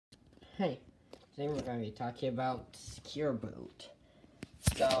Hey, today we're going to be talking about secureboot.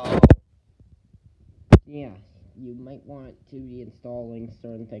 So, yeah, you might want to be installing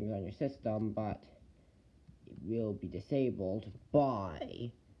certain things on your system, but it will be disabled by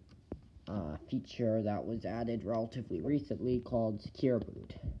a feature that was added relatively recently called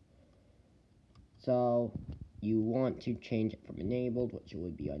secureboot. So, you want to change it from enabled, which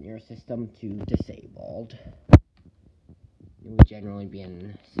would be on your system, to disabled. It would generally be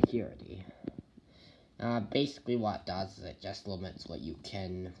in security. Basically what it does is it just limits what you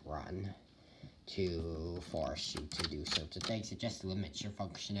can run to force you to do certain things. It just limits your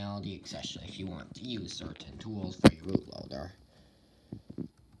functionality, especially if you want to use certain tools for your bootloader.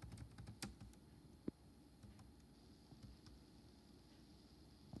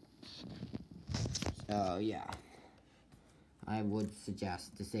 So yeah, I would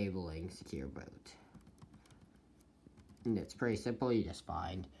suggest disabling secureboot. And it's pretty simple. You just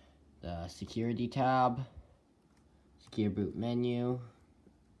find the security tab, secureboot menu,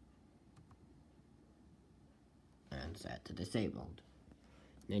 and set to disabled.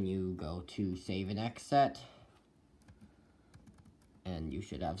 Then you go to save and exit, and you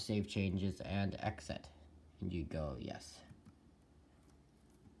should have save changes and exit. And you go yes.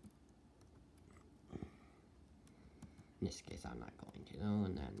 In this case, I'm not going to know.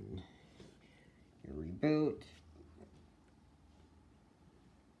 And then you reboot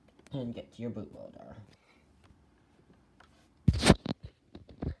and get to your bootloader.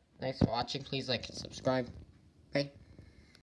 Thanks for watching. Please like and subscribe. Bye.